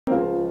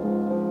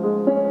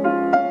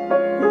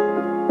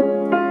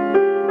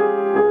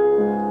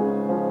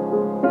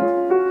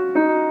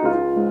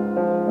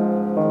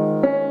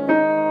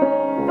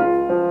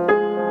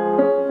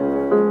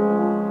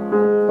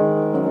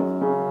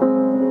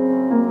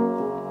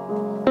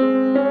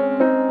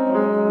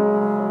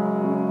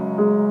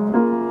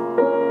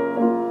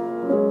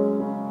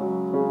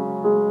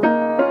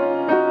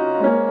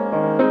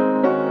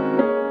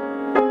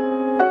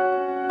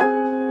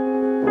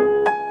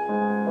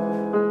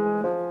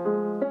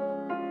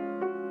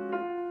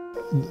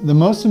The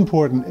most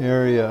important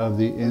area of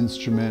the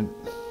instrument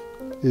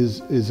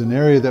is an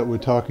area that we're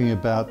talking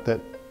about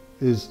that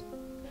is,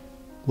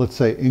 let's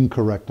say,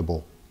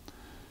 incorrectable.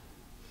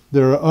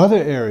 There are other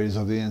areas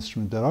of the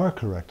instrument that are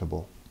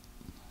correctable.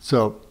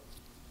 So,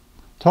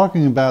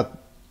 talking about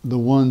the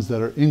ones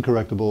that are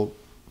incorrectable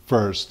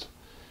first,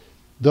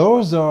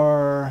 those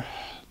are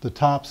the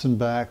tops and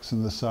backs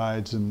and the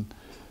sides and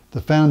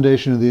the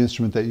foundation of the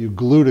instrument that you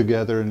glue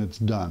together and it's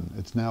done.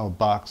 It's now a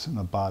box and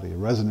a body, a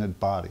resonant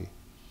body.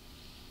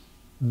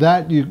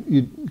 That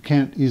you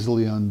can't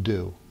easily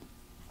undo.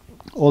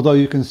 Although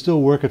you can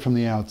still work it from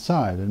the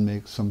outside and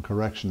make some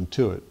correction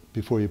to it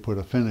before you put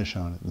a finish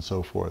on it and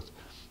so forth.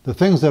 The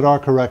things that are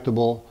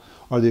correctable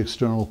are the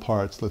external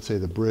parts, let's say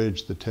the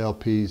bridge, the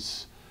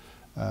tailpiece,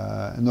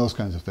 and those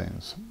kinds of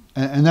things.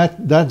 And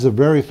that's a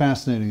very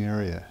fascinating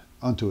area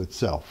unto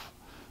itself.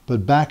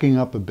 But backing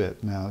up a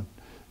bit now,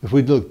 if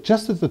we look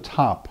just at the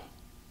top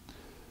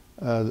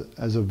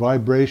as a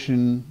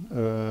vibration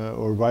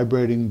or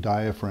vibrating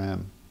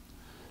diaphragm,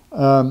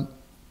 there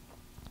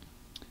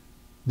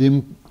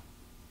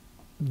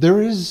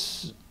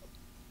is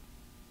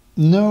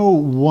no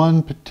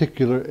one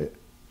particular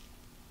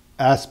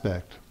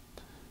aspect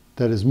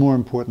that is more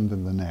important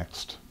than the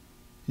next.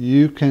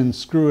 You can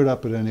screw it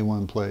up at any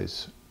one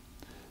place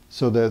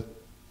so that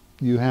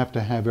you have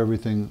to have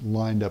everything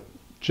lined up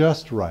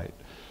just right.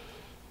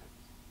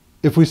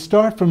 If we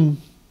start from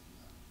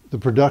the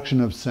production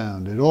of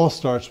sound, it all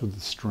starts with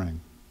the string.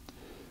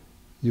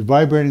 You're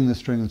vibrating the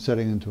string and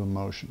setting it into a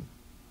motion.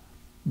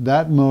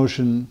 That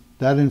motion,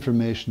 that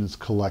information is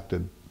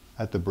collected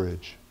at the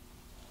bridge.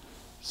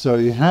 So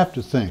you have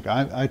to think.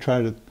 I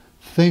try to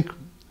think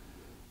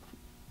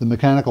the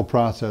mechanical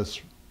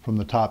process from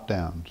the top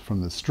down,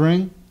 from the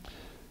string,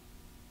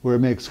 where it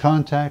makes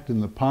contact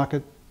in the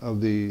pocket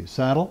of the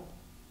saddle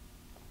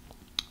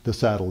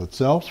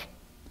itself,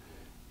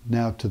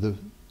 now to the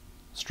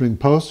string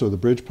posts or the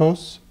bridge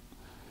posts,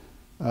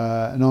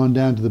 and on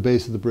down to the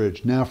base of the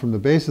bridge. Now from the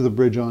base of the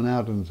bridge on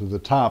out into the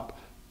top,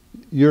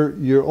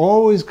 you're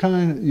always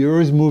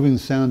moving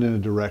sound in a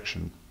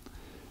direction.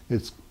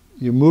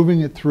 You're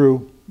moving it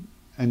through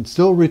and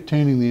still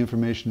retaining the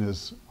information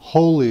as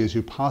wholly as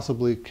you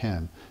possibly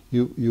can.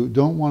 You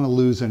don't want to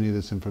lose any of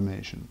this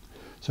information.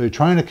 So you're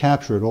trying to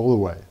capture it all the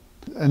way.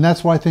 And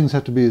that's why things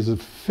have to be as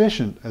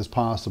efficient as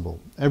possible.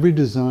 Every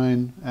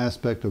design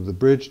aspect of the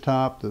bridge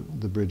top, the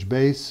bridge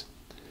base,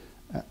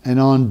 and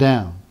on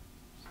down,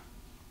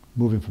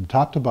 moving from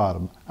top to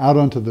bottom, out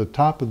onto the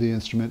top of the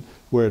instrument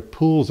where it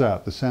pulls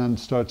out, the sound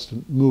starts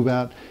to move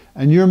out,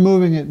 and you're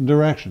moving it in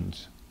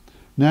directions.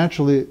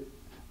 Naturally,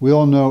 we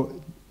all know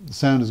the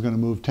sound is going to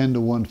move 10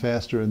 to 1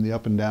 faster in the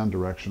up and down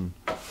direction.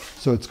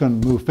 So it's going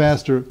to move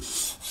faster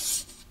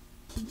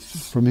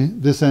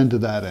from this end to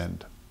that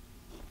end.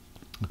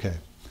 Okay.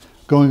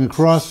 Going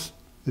across,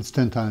 it's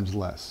 10 times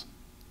less.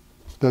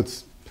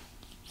 That's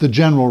the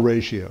general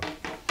ratio.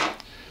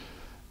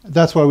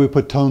 That's why we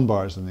put tone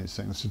bars in these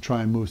things, to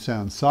try and move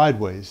sound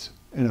sideways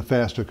in a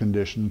faster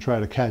condition and try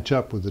to catch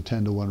up with the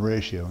 10 to 1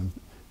 ratio. And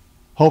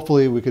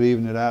hopefully we could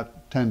even it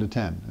out 10 to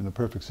 10 in a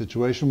perfect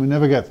situation. We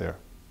never get there,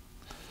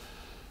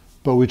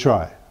 but we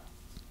try.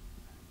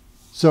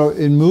 So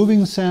in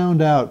moving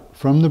sound out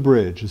from the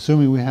bridge,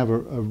 assuming we have a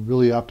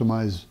really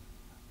optimized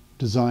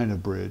design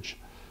of bridge,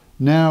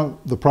 now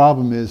the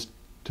problem is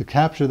to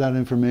capture that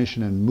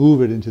information and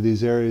move it into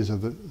these areas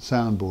of the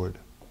soundboard.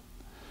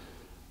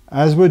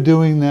 As we're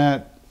doing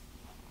that,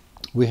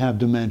 we have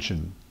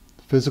dimension,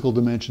 physical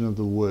dimension of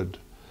the wood.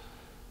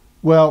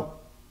 Well,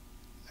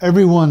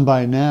 everyone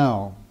by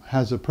now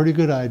has a pretty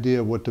good idea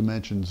of what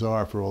dimensions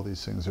are for all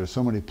these things. There's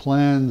so many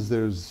plans,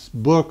 there's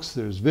books,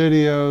 there's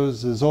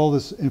videos, there's all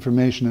this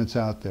information that's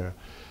out there.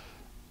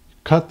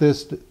 Cut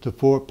this to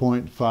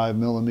 4.5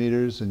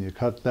 millimeters and you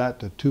cut that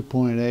to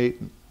 2.8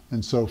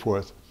 and so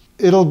forth.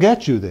 It'll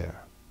get you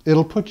there.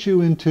 It'll put you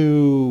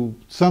into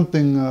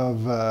something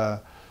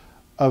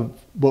of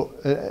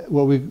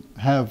what we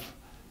have,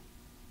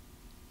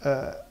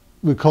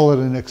 we call it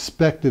an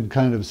expected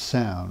kind of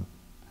sound.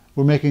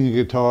 We're making a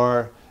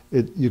guitar,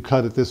 you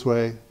cut it this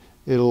way,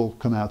 it'll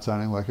come out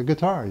sounding like a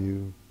guitar.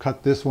 You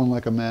cut this one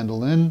like a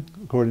mandolin,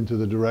 according to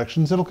the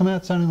directions, it'll come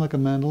out sounding like a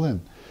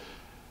mandolin.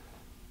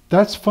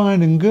 That's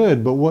fine and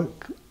good, but what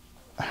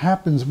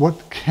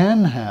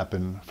can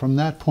happen from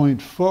that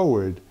point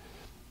forward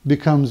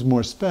becomes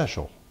more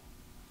special.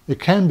 It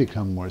can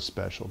become more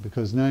special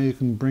because now you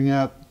can bring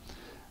out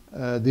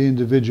the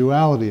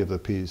individuality of the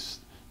piece.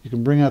 You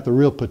can bring out the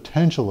real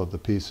potential of the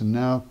piece and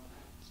now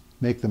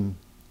make them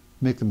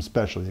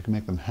special. You can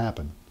make them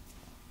happen.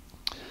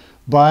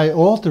 By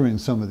altering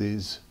some of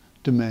these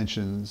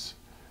dimensions,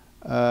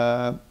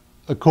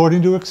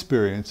 according to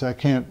experience, I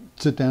can't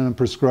sit down and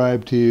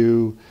prescribe to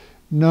you,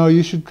 no,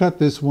 you should cut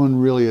this one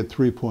really at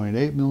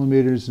 3.8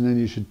 millimeters and then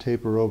you should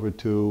taper over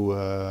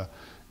to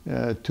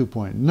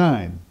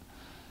 2.9.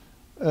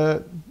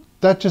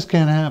 That just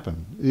can't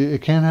happen.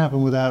 It can't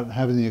happen without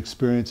having the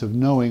experience of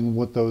knowing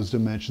what those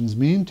dimensions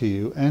mean to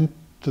you and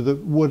to the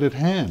wood at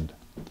hand.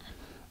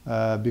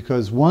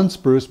 Because one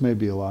spruce may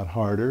be a lot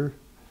harder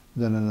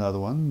than another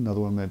one.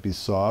 Another one might be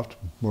soft,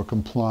 more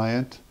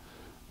compliant.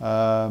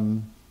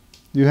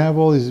 You have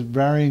all these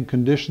varying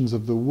conditions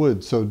of the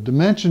wood. So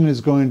dimension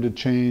is going to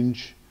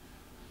change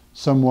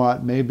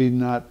somewhat, maybe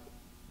not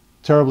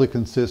terribly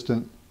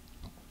consistent.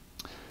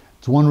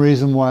 It's one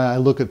reason why I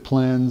look at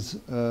plans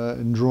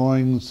and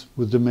drawings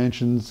with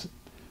dimensions,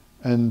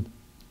 and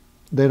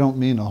they don't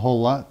mean a whole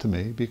lot to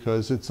me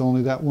because it's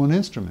only that one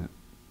instrument.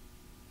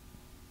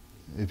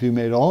 If you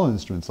made all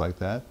instruments like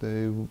that,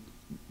 they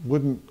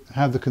wouldn't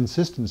have the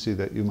consistency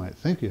that you might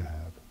think you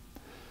have.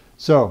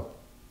 So,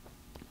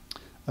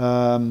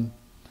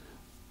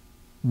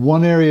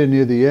 one area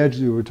near the edge,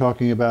 we were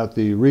talking about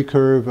the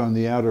recurve on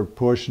the outer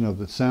portion of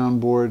the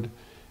soundboard.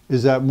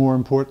 Is that more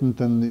important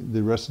than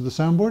the rest of the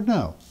soundboard?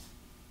 No.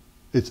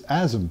 It's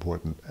as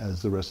important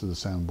as the rest of the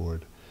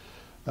soundboard.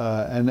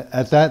 And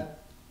at that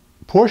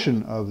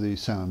portion of the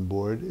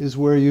soundboard is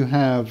where you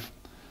have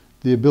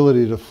the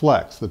ability to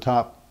flex. The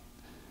top,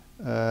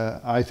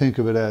 I think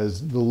of it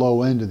as the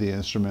low end of the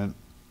instrument,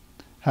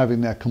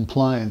 having that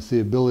compliance, the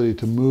ability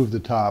to move the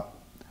top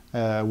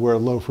where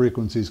low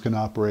frequencies can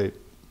operate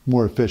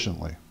more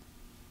efficiently.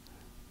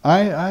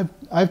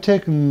 I've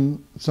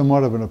taken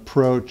somewhat of an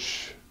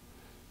approach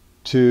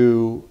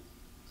to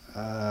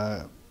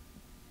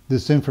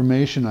this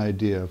information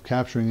idea of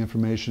capturing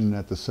information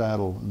at the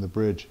saddle and the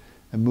bridge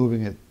and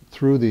moving it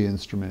through the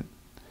instrument.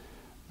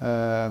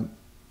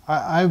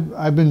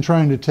 I've been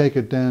trying to take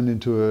it down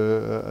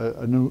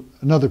into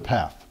another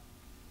path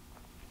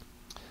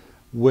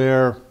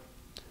where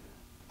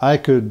I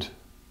could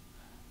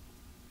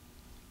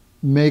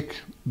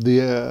make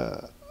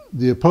the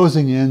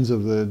opposing ends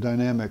of the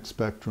dynamic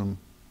spectrum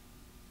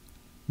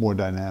more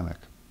dynamic.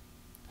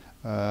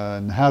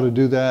 And how to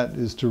do that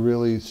is to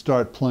really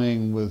start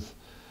playing with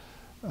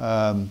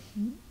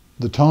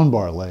the tone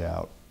bar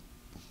layout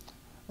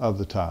of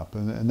the top,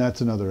 and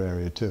that's another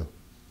area too.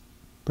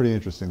 Pretty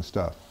interesting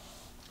stuff.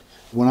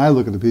 When I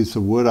look at the piece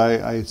of wood,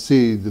 I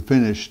see the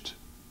finished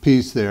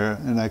piece there,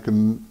 and I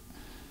can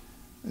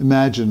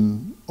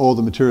imagine all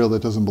the material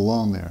that doesn't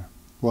belong there.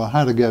 Well,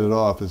 how to get it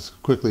off as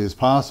quickly as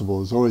possible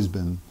has always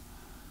been,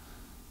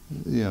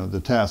 you know, the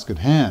task at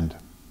hand.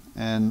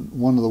 And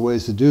one of the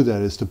ways to do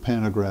that is to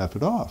pantograph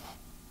it off.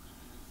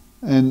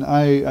 And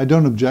I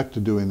don't object to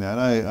doing that.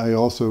 I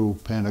also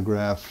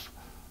pantograph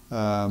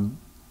the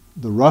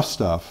rough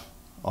stuff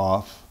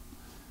off,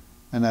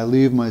 and I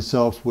leave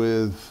myself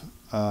with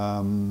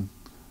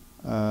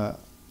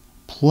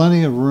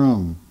plenty of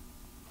room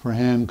for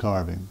hand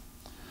carving.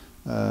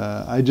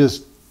 I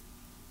just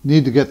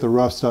need to get the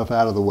rough stuff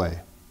out of the way.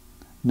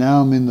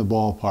 Now I'm in the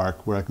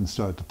ballpark where I can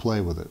start to play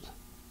with it.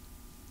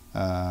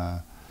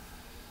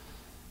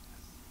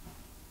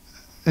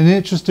 An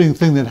interesting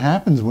thing that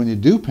happens when you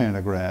do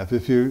pantograph,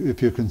 if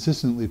you're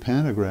consistently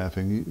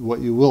pantographing, what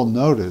you will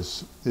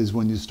notice is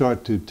when you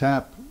start to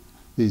tap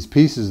these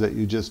pieces that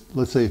you just,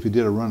 let's say if you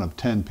did a run of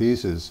 10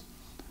 pieces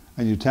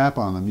and you tap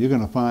on them, you're going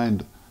to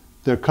find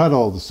they're cut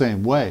all the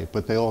same way,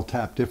 but they all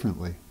tap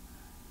differently.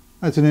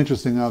 That's an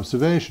interesting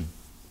observation,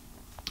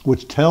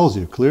 which tells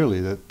you clearly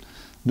that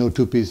no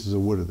two pieces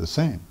of wood are the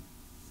same.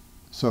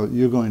 So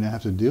you're going to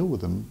have to deal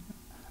with them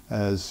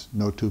as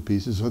no two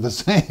pieces are the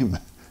same.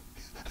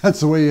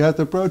 That's the way you have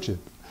to approach it.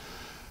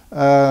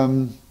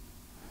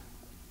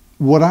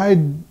 What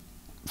I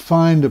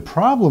find a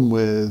problem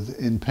with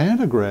in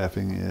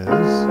pantographing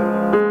is